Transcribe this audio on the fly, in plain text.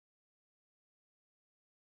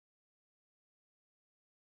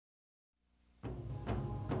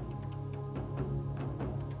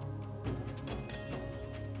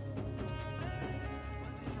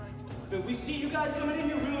But we see you guys coming in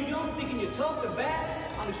here real young, thinking you're tough and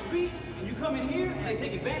bad on the street, and you come in here and they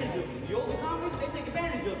take advantage of you. The older convicts, they take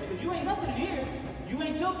advantage of you because you ain't nothing in here. You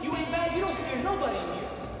ain't tough, you ain't bad, you don't scare nobody in here.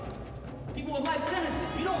 People with life sentences,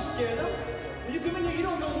 you don't scare them. When you come in here, you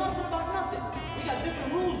don't know nothing about nothing. We got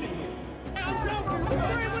different rules in here.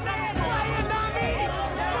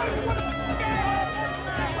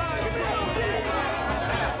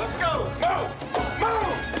 Let's go! Move!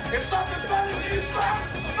 Move! If something better than you slap,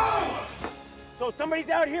 move! So somebody's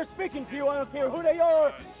out here speaking to you, I don't care who they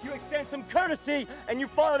are, you extend some courtesy and you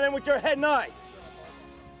follow them with your head and eyes.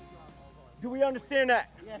 Do we understand that?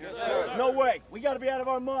 Yes, sir. No way. We got to be out of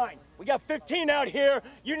our mind. We got 15 out here.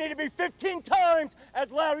 You need to be 15 times as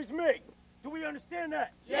loud as me. Do we understand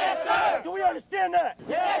that? Yes, sir. Do we understand that?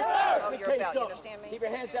 Yes, sir. Let me tell you something. Keep your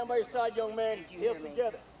hands down by your side, young man. Heels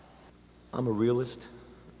together. I'm a realist.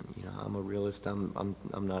 You know, I'm a realist. I'm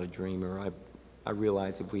not a dreamer. I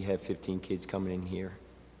realize if we have 15 kids coming in here,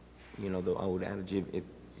 you know, the old adage,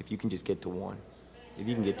 if you can just get to one, if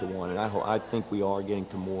you can get to one, and I think we are getting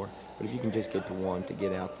to more, but if you can just get to one, to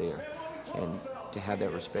get out there and to have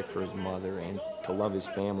that respect for his mother and to love his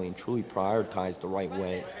family and truly prioritize the right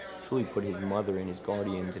way, truly put his mother and his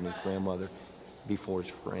guardians and his grandmother before his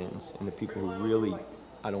friends and the people who really,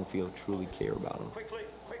 I don't feel, truly care about him.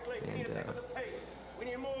 And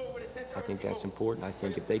I think that's important. I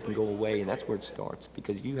think if they can go away, and that's where it starts,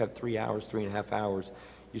 because if you have 3 hours, 3.5 hours,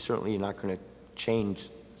 you certainly are not going to change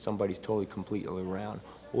somebody's totally completely around.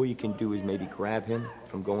 All you can do is maybe grab him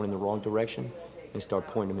from going in the wrong direction and start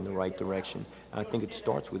pointing him in the right direction. And I think it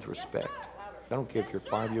starts with respect. I don't care if you're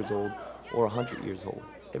 5 years old or 100 years old.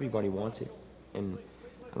 Everybody wants it. And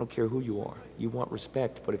I don't care who you are. You want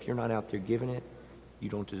respect, but if you're not out there giving it, you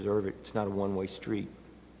don't deserve it. It's not a one-way street.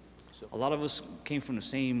 So a lot of us came from the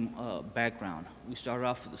same background. We started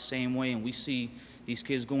off the same way, and we see these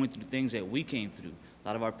kids going through things that we came through. A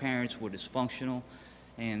lot of our parents were dysfunctional,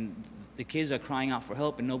 and the kids are crying out for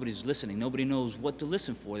help, and nobody's listening. Nobody knows what to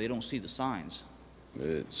listen for. They don't see the signs.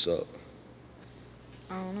 It's up.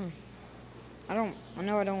 I don't know. I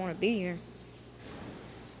know I don't want to be here.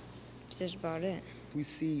 That's just about it. We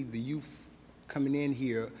see the youth coming in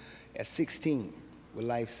here at 16 with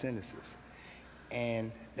life sentences.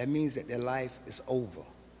 And that means that their life is over.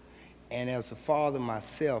 And as a father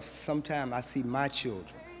myself, sometimes I see my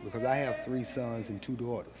children, because I have 3 sons and 2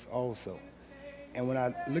 daughters also. And when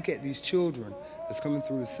I look at these children that's coming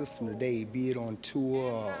through the system today, be it on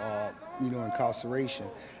tour or you know, incarceration,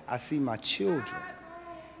 I see my children.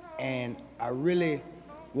 And I really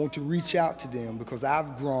want to reach out to them because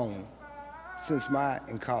I've grown since my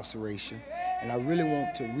incarceration, and I really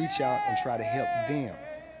want to reach out and try to help them,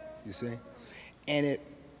 you see? And it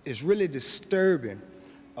is really disturbing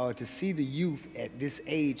to see the youth at this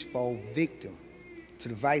age fall victim to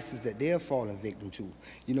the vices that they're falling victim to.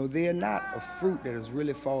 You know, they're not a fruit that is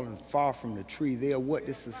really falling far from the tree. They are what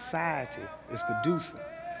this society is producing.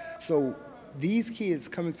 So these kids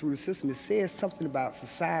coming through the system, it says something about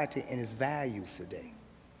society and its values today.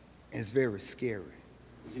 And it's very scary.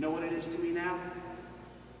 You know what it is to me now?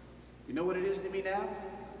 You know what it is to me now?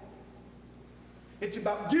 It's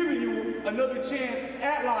about giving you another chance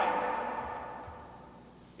at life.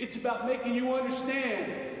 It's about making you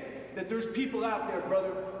understand that there's people out there,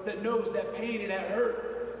 brother, that knows that pain and that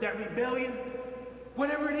hurt, that rebellion,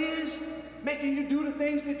 whatever it is, making you do the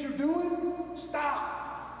things that you're doing,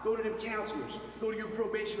 stop. Go to them counselors, go to your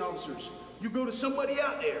probation officers. You go to somebody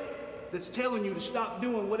out there that's telling you to stop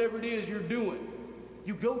doing whatever it is you're doing.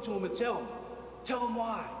 You go to them and tell them. Tell them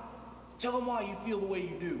why. Tell them why you feel the way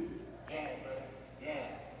you do. Yeah, brother, yeah.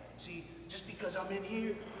 See, just because I'm in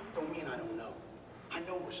here, don't mean I don't know. I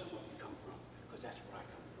know where some of you come from, because that's where I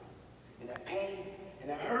come from. And that pain and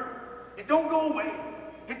that hurt, it don't go away.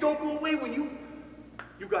 It don't go away when you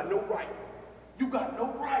got no right. You got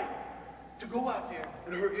no right to go out there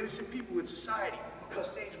and hurt innocent people in society because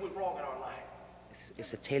things went wrong in our life.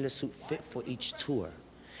 It's a tailored suit fit for each tour.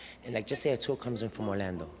 And like, just say a tour comes in from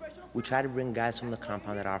Orlando. We try to bring guys from the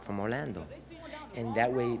compound that are from Orlando. And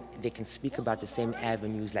that way they can speak about the same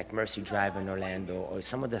avenues like Mercy Drive in Orlando or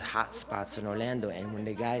some of the hot spots in Orlando. And when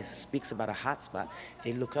the guy speaks about a hot spot,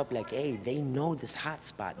 they look up like, hey, they know this hot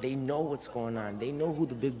spot. They know what's going on. They know who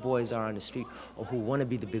the big boys are on the street or who want to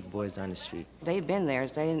be the big boys on the street. They've been there.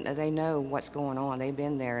 They know what's going on. They've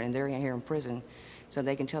been there, and they're here in prison. So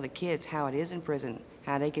they can tell the kids how it is in prison,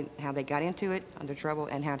 how they got into it, under trouble,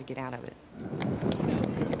 and how to get out of it.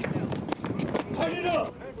 Turn it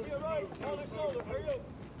up!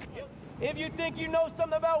 If you think you know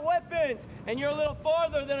something about weapons and you're a little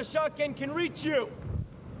farther than a shotgun can reach you,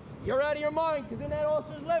 you're out of your mind, because in that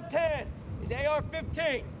officer's left hand is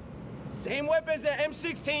AR-15. Same weapon as the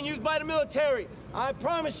M16 used by the military. I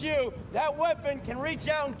promise you, that weapon can reach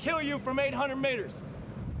out and kill you from 800 meters.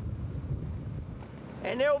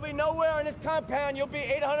 And there will be nowhere in this compound you'll be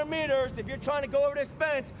 800 meters if you're trying to go over this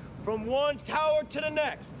fence from one tower to the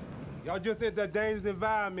next. Y'all just in a dangerous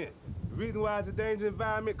environment. The reason why it's a dangerous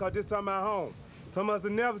environment, because this is my home. Some of us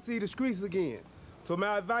will never see the streets again. So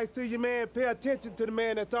my advice to you, man, pay attention to the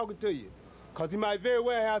man that's talking to you. Because he might very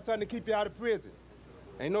well have something to keep you out of prison.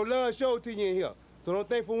 Ain't no love showed to you in here. So don't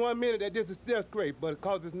think for 1 minute that this is a skill scrape, but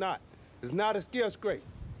because it's not. It's not a skill scrape.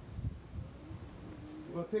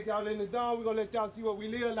 We're gonna take y'all in the dawn, we're gonna let y'all see what we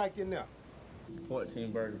live like in there.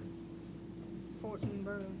 14 burgers. 14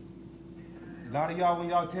 burgers. A lot of y'all, when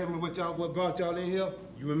y'all tell me what brought y'all in here,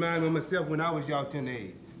 you remind me of myself when I was y'all tender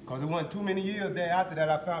age. Because it wasn't too many years there after that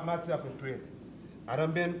I found myself in prison. I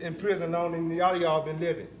done been in prison longer than y'all been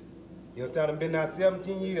living. You understand? I've been now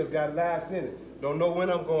 17 years, got a life sentence. Don't know when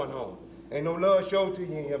I'm going home. Ain't no love showed to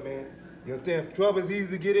you in here, man. You understand? Trouble is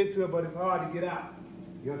easy to get into, but it's hard to get out.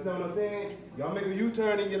 You understand what I'm saying? Y'all make a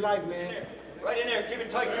U-turn in your life, man. Right in there, keep it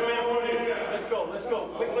tight, Joey. Let's go,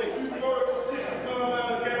 quickly. Come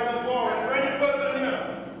on, get on this wall. Bring your butts in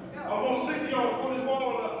here. I want 6 of y'all to pull this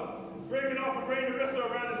wall up. Break it off and bring the rest of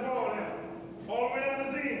it around this wall now. All the way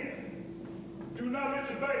down this end. Do not let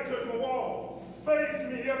your back touch my wall. Face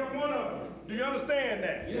me, every one of you. Do you understand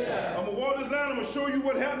that? Yeah. I'm gonna walk this line, I'm gonna show you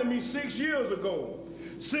what happened to me 6 years ago.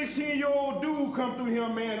 16-year-old dude come through here,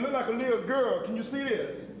 man, look like a little girl. Can you see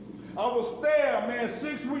this? I was stabbed, man,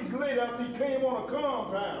 6 weeks later after he came on a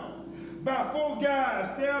compound. About 4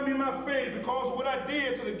 guys stabbed me in my face because of what I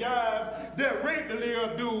did to the guys that raped the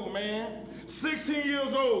little dude, man. 16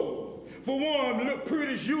 years old. For one, look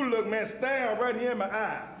pretty as you look, man, stabbed right here in my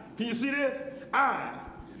eye. Can you see this? Eye.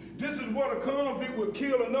 This is what a convict would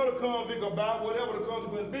kill another convict about, whatever the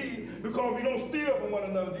consequence be, because we don't steal from one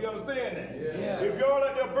another. Do you understand that? Yeah. If y'all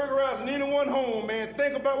out there burglarizing anyone home, man,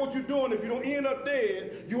 think about what you're doing. If you don't end up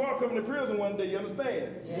dead, you are coming to prison one day. You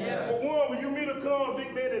understand? Yeah. For one, when you meet a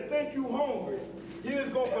convict, man, that think you hungry, he is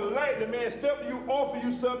gonna politely, man, step to you, offer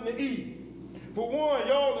you something to eat. For one,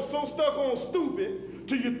 y'all are so stuck on stupid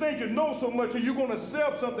till you think you know so much till you're gonna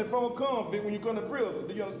accept something from a convict when you come to prison.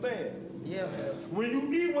 Do you understand? Yeah. When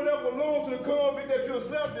you eat whatever belongs to the convict that you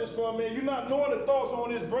accept this for, man, you're not knowing the thoughts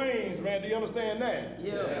on his brains, man. Do you understand that?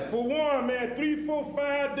 Yeah. For one, man, 3, 4,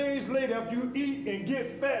 5 days later, after you eat and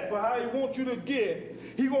get fat for how he wants you to get,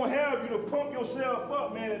 he gonna have you to pump yourself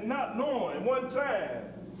up, man, and not knowing one time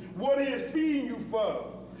what he is feeding you for.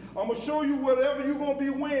 I'm gonna show you whatever you're gonna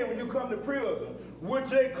be wearing when you come to prison, which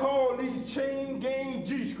they call these chain gang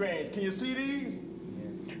G-strings. Can you see these?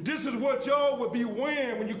 This is what y'all would be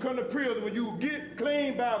wearing when you come to prison, when you get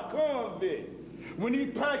claimed by a convict. When he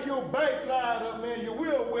pack your backside up, man, you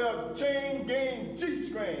will wear chain gang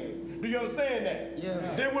G-string. Do you understand that?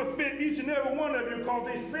 Yeah. They will fit each and every one of you because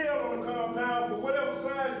they sell on the compound for whatever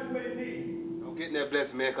size you may need. Don't get in that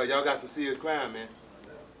blessing, man, because y'all got some serious crime, man.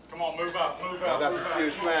 Come on, move out, move Y'all out. got some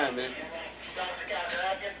serious crime, man.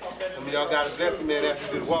 Some of y'all got a blessing, man,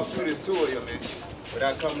 after you just walk through this tour here, man,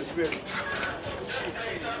 without coming to prison.